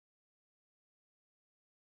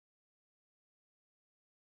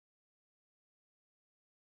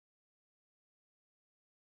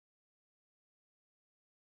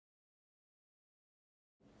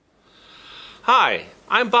Hi,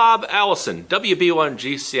 I'm Bob Allison,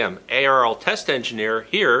 WB1GCM ARL test engineer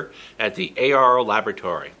here at the ARL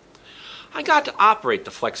laboratory. I got to operate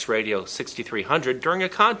the FlexRadio 6300 during a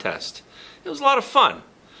contest. It was a lot of fun,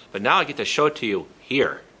 but now I get to show it to you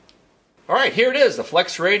here. Alright, here it is, the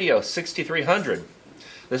FlexRadio 6300.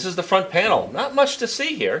 This is the front panel. Not much to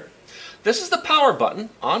see here. This is the power button,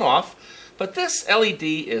 on-off, but this LED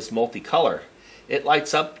is multicolor. It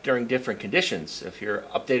lights up during different conditions. If you're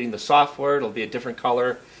updating the software, it'll be a different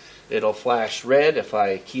color. It'll flash red if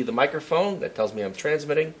I key the microphone. That tells me I'm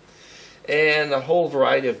transmitting. And a whole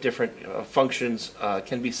variety of different functions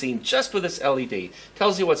can be seen just with this LED.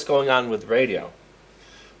 Tells you what's going on with the radio.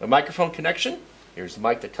 The microphone connection, here's the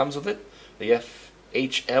mic that comes with it. The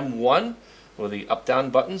FHM1 with the up-down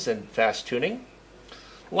buttons and fast tuning.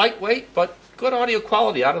 Lightweight, but good audio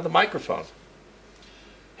quality out of the microphone.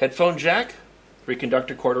 Headphone jack,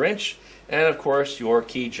 3-conductor 1/4 inch, and of course your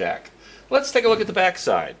key jack. Let's take a look at the back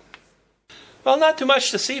side. Well, not too much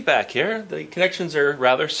to see back here. The connections are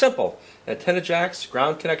rather simple. Antenna jacks,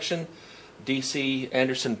 ground connection, DC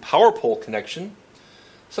Anderson power pole connection,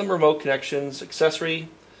 some remote connections, accessory.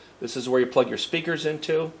 This is where you plug your speakers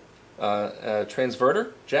into, a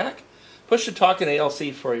transverter jack, push to talk and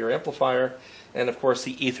ALC for your amplifier, and of course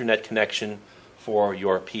the Ethernet connection for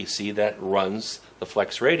your PC that runs the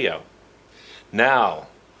FlexRadio. Now,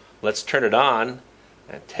 let's turn it on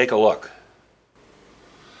and take a look.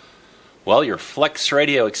 Well, your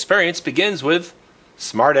FlexRadio experience begins with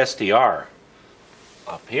Smart SDR.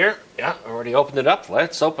 Up here, yeah, already opened it up.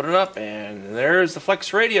 Let's open it up, and there's the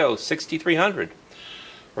FlexRadio 6300.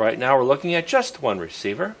 Right now we're looking at just one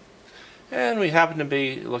receiver, and we happen to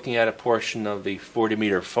be looking at a portion of the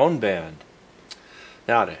 40-meter phone band.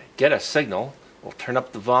 Now, to get a signal, we'll turn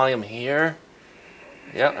up the volume here.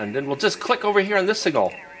 Yeah, and then we'll just click over here on this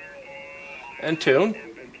signal and tune.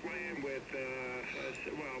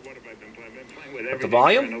 Up the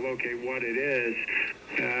volume.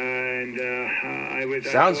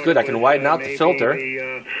 Sounds good. I can widen out the filter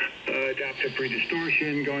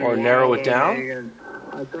or narrow it down.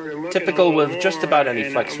 Typical with just about any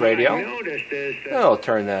FlexRadio. I'll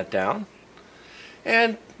turn that down.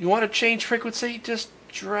 And you want to change frequency? Just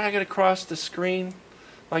drag it across the screen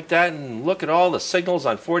like that and look at all the signals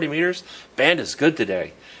on 40 meters. Band is good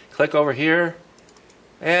today. Click over here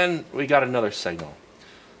and we got another signal.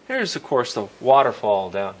 Here's of course the waterfall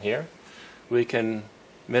down here. We can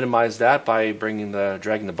minimize that by dragging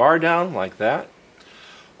the bar down like that.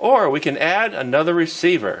 Or we can add another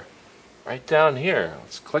receiver right down here.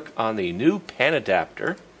 Let's click on the new pan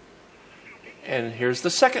adapter, and here's the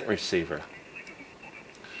second receiver.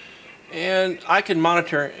 And I can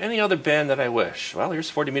monitor any other band that I wish. Well, here's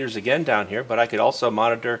 40 meters again down here, but I could also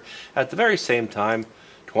monitor at the very same time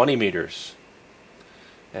 20 meters.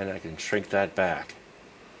 And I can shrink that back.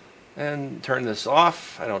 And turn this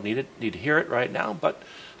off. I don't need to hear it right now, but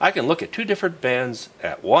I can look at two different bands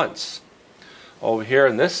at once. Over here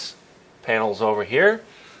in this panel's over here.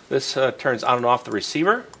 This turns on and off the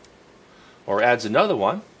receiver, or adds another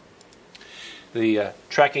one. The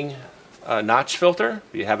tracking notch filter.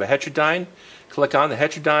 You have a heterodyne. Click on the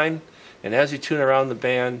heterodyne, and as you tune around the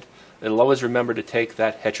band, it'll always remember to take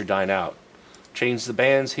that heterodyne out. Change the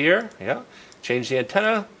bands here. Yeah. Change the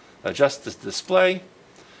antenna. Adjust the display.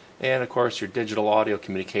 And of course your digital audio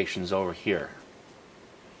communications over here.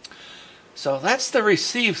 So that's the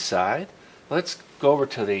receive side. Let's go over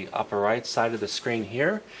to the upper right side of the screen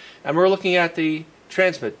here, and we're looking at the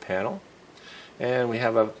transmit panel, and we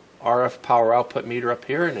have a RF power output meter up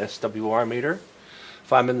here, an SWR meter.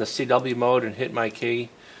 If I'm in the CW mode and hit my key,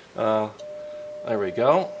 there we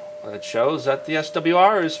go. It shows that the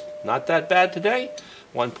SWR is not that bad today,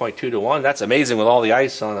 1.2 to 1. That's amazing with all the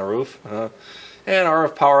ice on the roof. And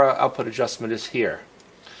RF power output adjustment is here.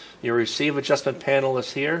 Your receive adjustment panel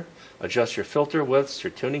is here. Adjust your filter widths, your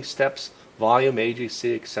tuning steps, volume,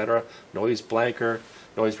 AGC, etc., noise blanker,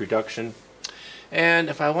 noise reduction. And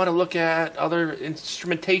if I want to look at other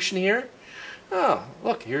instrumentation here, oh,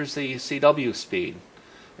 look, here's the CW speed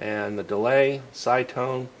and the delay, side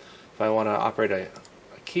tone. If I want to operate a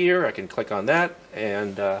keyer, I can click on that,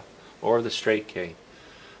 and or the straight key.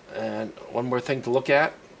 And one more thing to look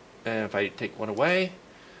at. And if I take one away,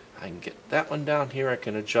 I can get that one down here. I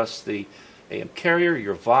can adjust the AM carrier,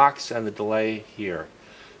 your Vox, and the delay here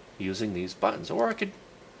using these buttons. Or I could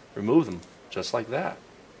remove them just like that.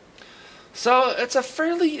 So it's a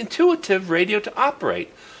fairly intuitive radio to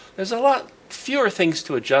operate. There's a lot fewer things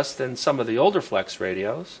to adjust than some of the older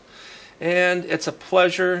FlexRadios. And it's a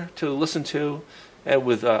pleasure to listen to, and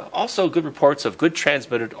with also good reports of good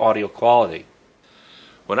transmitted audio quality.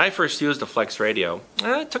 When I first used the FlexRadio,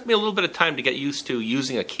 it took me a little bit of time to get used to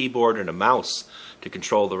using a keyboard and a mouse to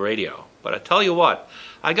control the radio. But I tell you what,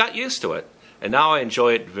 I got used to it, and now I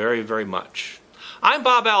enjoy it very, very much. I'm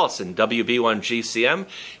Bob Allison, WB1GCM,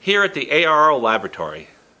 here at the ARRL Laboratory.